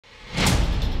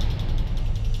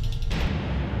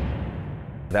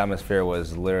The atmosphere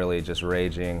was literally just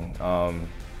raging.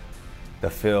 The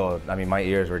field, I mean, my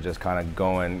ears were just kind of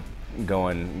going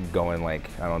like,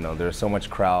 I don't know, there's so much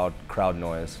crowd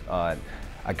noise. I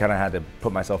kind of had to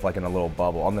put myself like in a little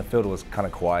bubble. On the field it was kind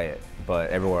of quiet,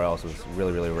 but everywhere else was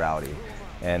really, really rowdy.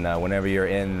 And whenever you're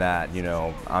in that, you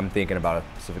know, I'm thinking about a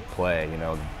specific play, you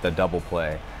know, the double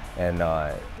play. And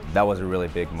that was a really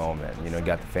big moment. You know, you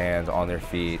got the fans on their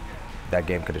feet. That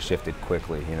game could have shifted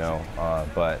quickly, you know,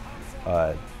 but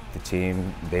the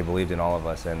team, they believed in all of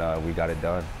us, and we got it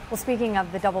done. Well, speaking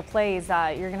of the double plays,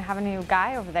 you're going to have a new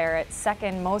guy over there at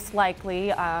second, most likely,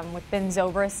 with Ben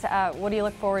Zobrist. What do you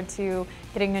look forward to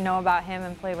getting to know about him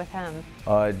and play with him?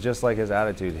 Just like his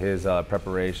attitude, his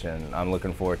preparation. I'm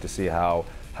looking forward to see how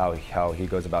he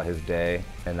goes about his day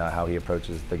and how he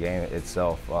approaches the game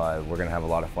itself. We're going to have a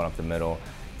lot of fun up the middle.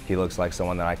 He looks like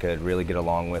someone that I could really get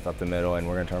along with up the middle, and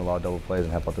we're going to turn a lot of double plays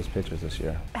and help out those pitchers this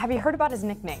year. Have you heard about his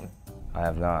nickname? I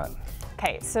have not.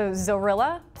 Okay, so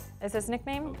Zorilla is his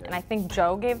nickname, and I think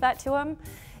Joe gave that to him.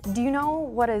 Do you know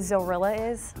what a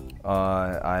Zorilla is?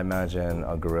 I imagine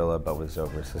a gorilla, but with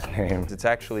Zobrist's name. It's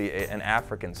actually an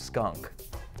African skunk,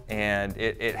 and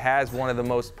it has one of the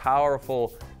most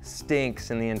powerful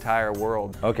stinks in the entire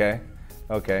world. Okay.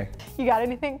 Okay. You got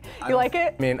anything? You like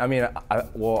it?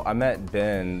 Well, I met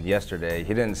Ben yesterday.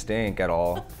 He didn't stink at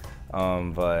all,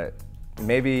 but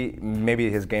maybe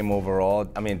his game overall.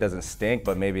 I mean, it doesn't stink,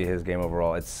 but maybe his game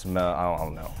overall. It smells. I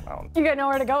don't know. You got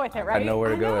nowhere to go with it, right? I know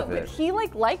where to go with it. But he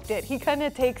liked it. He kind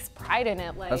of takes pride in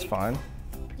it. That's fine.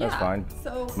 That's fine.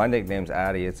 So my nickname's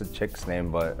Addie. It's a chick's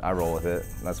name, but I roll with it.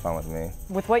 That's fine with me.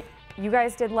 With what you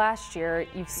guys did last year,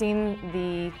 you've seen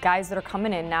the guys that are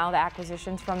coming in now, the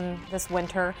acquisitions from this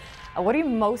winter. What are you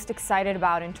most excited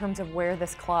about in terms of where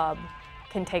this club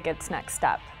can take its next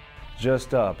step?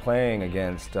 Just playing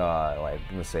against, like,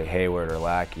 let's say Hayward or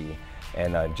Lackey,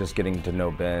 and just getting to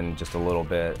know Ben just a little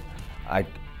bit. I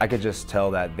could just tell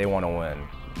that they want to win.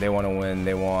 They want to win.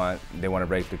 They want to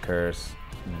break the curse.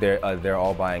 They're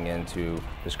all buying into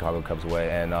the Chicago Cubs way,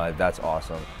 and that's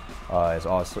awesome.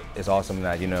 It's awesome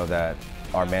that, you know, that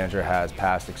our manager has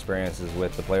past experiences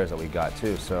with the players that we got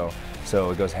too. So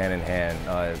it goes hand in hand.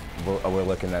 We're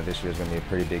looking at this year's going to be a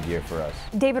pretty big year for us.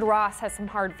 David Ross has some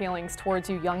hard feelings towards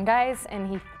you young guys, and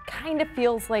he kind of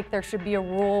feels like there should be a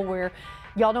rule where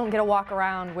y'all don't get to walk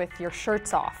around with your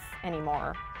shirts off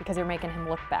anymore because you're making him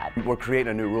look bad. We're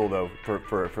creating a new rule though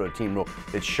for the team rule.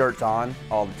 It's shirts on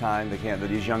all the time.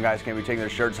 These young guys can't be taking their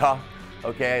shirts off.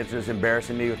 Okay, it's just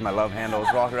embarrassing me with my love handles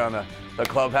walking around the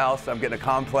clubhouse. I'm getting a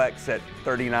complex at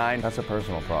 39. That's a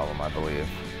personal problem, I believe.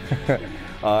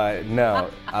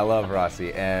 No, I love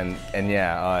Rossi, and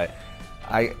yeah,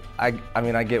 I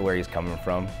mean, I get where he's coming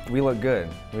from. We look good.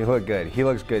 We look good. He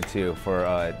looks good too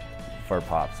for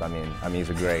Pops. I mean,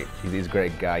 he's a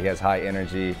great guy. He has high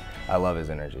energy. I love his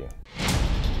energy.